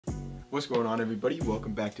What's going on, everybody?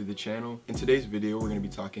 Welcome back to the channel. In today's video, we're going to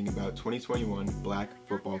be talking about 2021 Black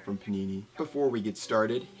Football from Panini. Before we get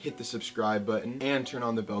started, hit the subscribe button and turn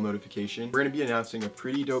on the bell notification. We're going to be announcing a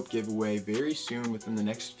pretty dope giveaway very soon within the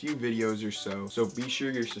next few videos or so. So be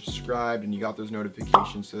sure you're subscribed and you got those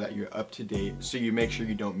notifications so that you're up to date, so you make sure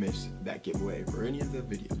you don't miss that giveaway or any of the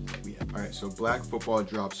videos that we have. Alright, so Black Football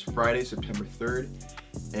drops Friday, September 3rd.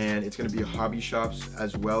 And it's going to be a hobby shops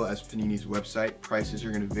as well as Panini's website. Prices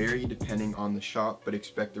are going to vary depending on the shop, but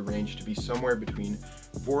expect the range to be somewhere between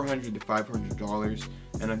 $400 to $500,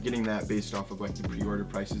 and I'm getting that based off of like the pre-order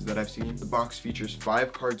prices that I've seen. The box features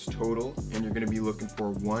 5 cards total, and you're going to be looking for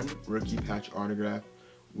 1 rookie patch autograph,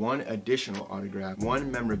 1 additional autograph,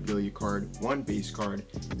 1 memorabilia card, 1 base card,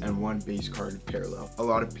 and 1 base card parallel. A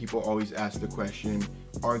lot of people always ask the question,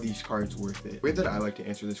 are these cards worth it? The way that I like to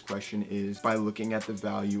answer this question is by looking at the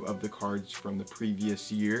value of the cards from the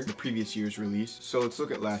previous year's release. So let's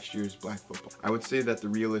look at last year's Black Football. I would say that the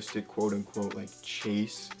realistic quote-unquote like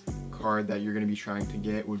chase card that you're going to be trying to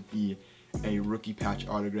get would be a rookie patch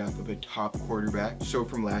autograph of a top quarterback. So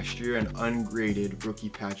from last year, an ungraded rookie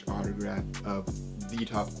patch autograph of the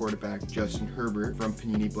top quarterback, Justin Herbert, from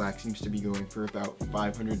Panini Black seems to be going for about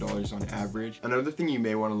 $500 on average. Another thing you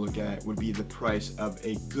may want to look at would be the price of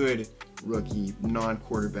a good rookie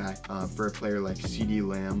non-quarterback for a player like CD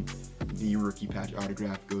Lamb. The rookie patch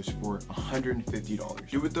autograph goes for $150.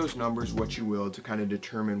 Do with those numbers what you will to kind of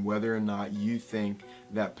determine whether or not you think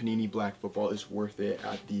that Panini Black Football is worth it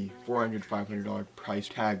at the $400 to $500 price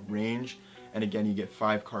tag range. And again, you get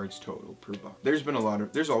 5 cards total per box.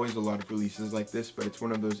 There's always a lot of releases like this, but it's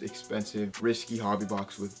one of those expensive, risky hobby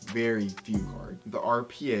box with very few cards. The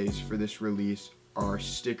RPAs for this release are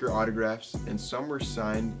sticker autographs, and some were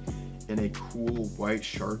signed in a cool white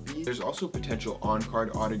Sharpie. There's also potential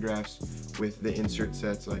on-card autographs with the insert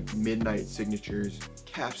sets like Midnight signatures,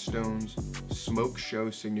 capstones, smoke show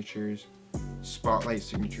signatures, spotlight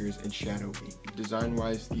signatures, and shadow ink.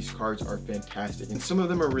 Design-wise, these cards are fantastic, and some of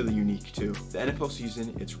them are really unique too. The NFL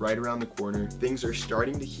season, it's right around the corner. Things are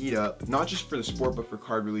starting to heat up, not just for the sport, but for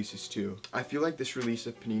card releases too. I feel like this release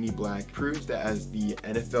of Panini Black proves that as the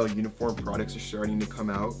NFL uniform products are starting to come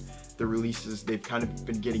out, the releases, they've kind of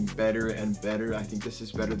been getting better and better. I think this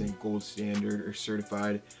is better than gold standard or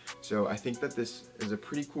certified. So I think that this is a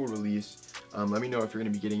pretty cool release. Let me know if you're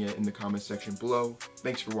going to be getting it in the comment section below.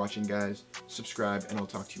 Thanks for watching, guys. Subscribe, and I'll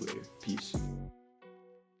talk to you later. Peace.